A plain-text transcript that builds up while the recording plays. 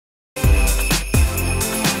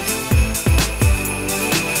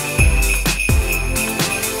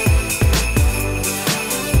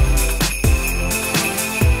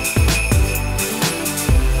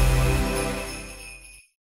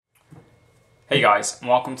Hey guys, and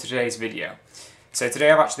welcome to today's video. So today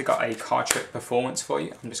I've actually got a card trick performance for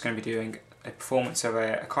you. I'm just going to be doing a performance of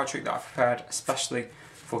a card trick that I've prepared especially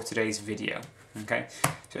for today's video. Okay,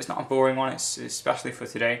 so it's not a boring one, it's especially for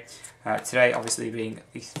today. Today obviously being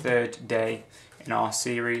the third day in our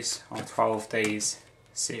series, our 12 days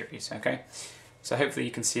series. Okay, so hopefully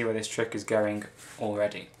you can see where this trick is going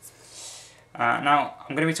already. Now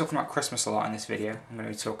I'm going to be talking about Christmas a lot in this video. I'm going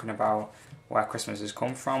to be talking about where Christmas has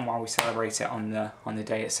come from, why we celebrate it on the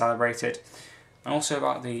day it's celebrated, and also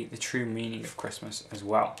about the true meaning of Christmas as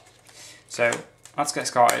well. So let's get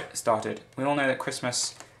started. We all know that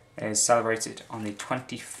Christmas is celebrated on the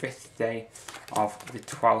 25th day of the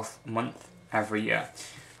 12th month every year,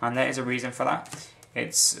 and there is a reason for that.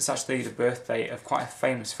 It's actually the birthday of quite a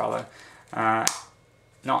famous fellow,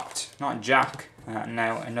 not Jack,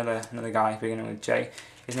 no, another guy beginning with J.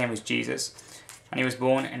 His name was Jesus. And he was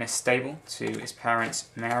born in a stable to his parents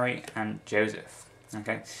Mary and Joseph.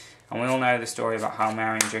 Okay, and we all know the story about how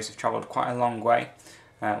Mary and Joseph travelled quite a long way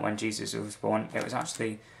when Jesus was born. It was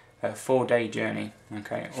actually a 4-day journey,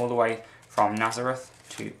 okay, all the way from Nazareth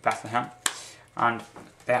to Bethlehem, and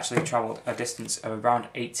they actually travelled a distance of around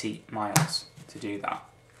 80 miles to do that,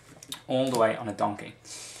 all the way on a donkey.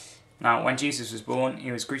 Now, when Jesus was born,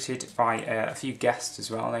 he was greeted by a few guests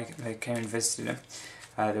as well. They came and visited him.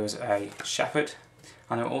 There was a shepherd,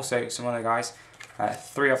 and there were also some other guys,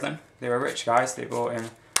 3 of them. They were rich guys. They brought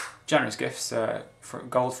him generous gifts, for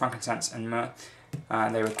gold, frankincense and myrrh,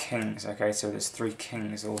 and they were kings, okay, so there's 3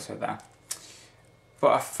 kings also there.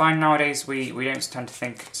 But I find nowadays we don't tend to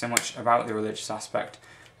think so much about the religious aspect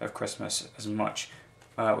of Christmas as much.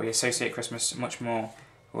 We associate Christmas much more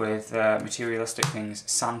with materialistic things,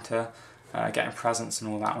 Santa, getting presents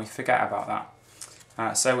and all that, and we forget about that.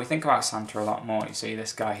 So we think about Santa a lot more. You see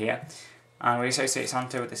this guy here, and we associate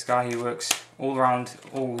Santa with this guy who works all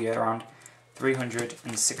year round,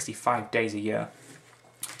 365 days a year,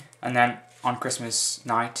 and then on Christmas Eve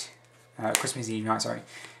night,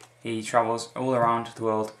 he travels all around the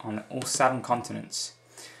world on all 7 continents,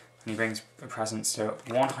 and he brings presents to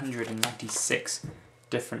 196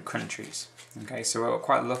 different countries. Okay, so we're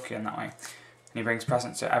quite lucky in that way, and he brings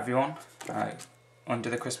presents to everyone under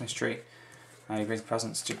the Christmas tree. He brings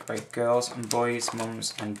presents to both girls and boys,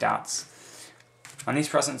 mums and dads. And these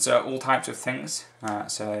presents are all types of things,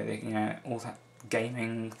 so they, all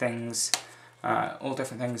gaming things, all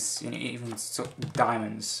different things, even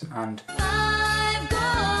diamonds and. I've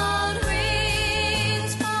got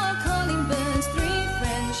rings, 4 calling birds, 3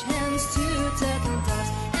 French hens, 2 turtle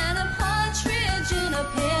doves, and a partridge in a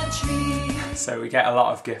pear tree. So we get a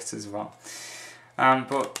lot of gifts as well.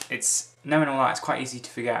 But it's knowing all that, it's quite easy to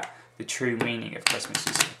forget the true meaning of Christmas,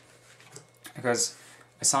 you see. Because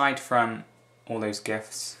aside from all those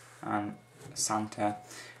gifts and Santa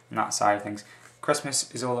and that side of things, Christmas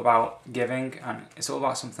is all about giving, and it's all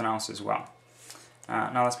about something else as well.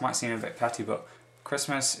 Now this might seem a bit petty, but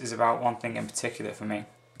Christmas is about one thing in particular for me.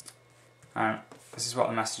 This is what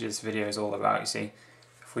the message of this video is all about, you see.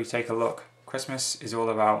 If we take a look, Christmas is all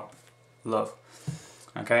about love.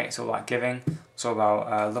 Okay, it's all about giving, it's all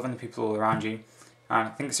about loving the people all around you. And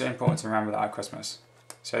I think it's really important to remember that at Christmas.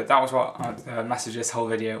 So that was what the message of this whole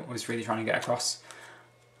video was really trying to get across.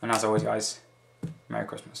 And as always guys, Merry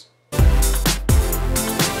Christmas.